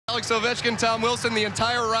Alex Ovechkin, Tom Wilson, the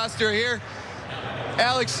entire roster here.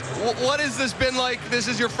 Alex, what has this been like? This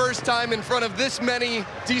is your first time in front of this many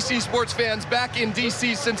DC sports fans back in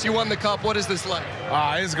DC since you won the Cup. What is this like?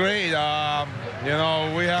 It's great. You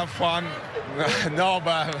know, we have fun. No,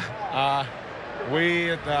 but we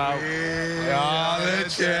are the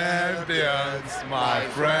champions, my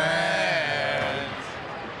friends.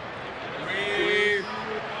 We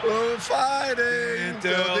will fight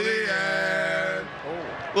until the end.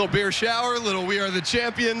 Little beer shower, little we are the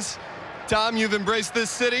champions. Tom, you've embraced this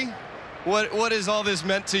city. What has all this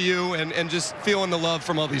meant to you and just feeling the love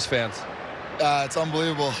from all these fans? It's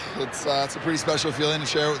unbelievable. It's a pretty special feeling to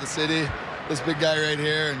share it with the city. This big guy right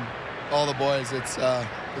here and all the boys. It's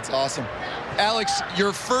awesome. Alex,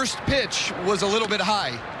 your first pitch was a little bit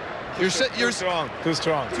high. You're strong. Too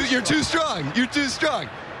strong. You're too strong. You're too strong.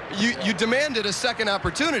 You demanded a second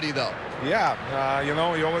opportunity, though. Yeah. You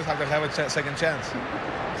know, you always have to have a second chance.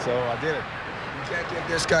 So I did it. You can't give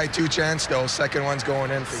this guy 2 chances, though. Second one's going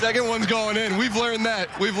in. Second one's going in. We've learned that.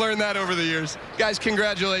 We've learned that over the years. Guys,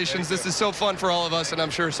 congratulations. This is so fun for all of us, and I'm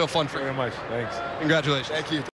sure so fun for you. Very much. Thanks. Congratulations. Thank you.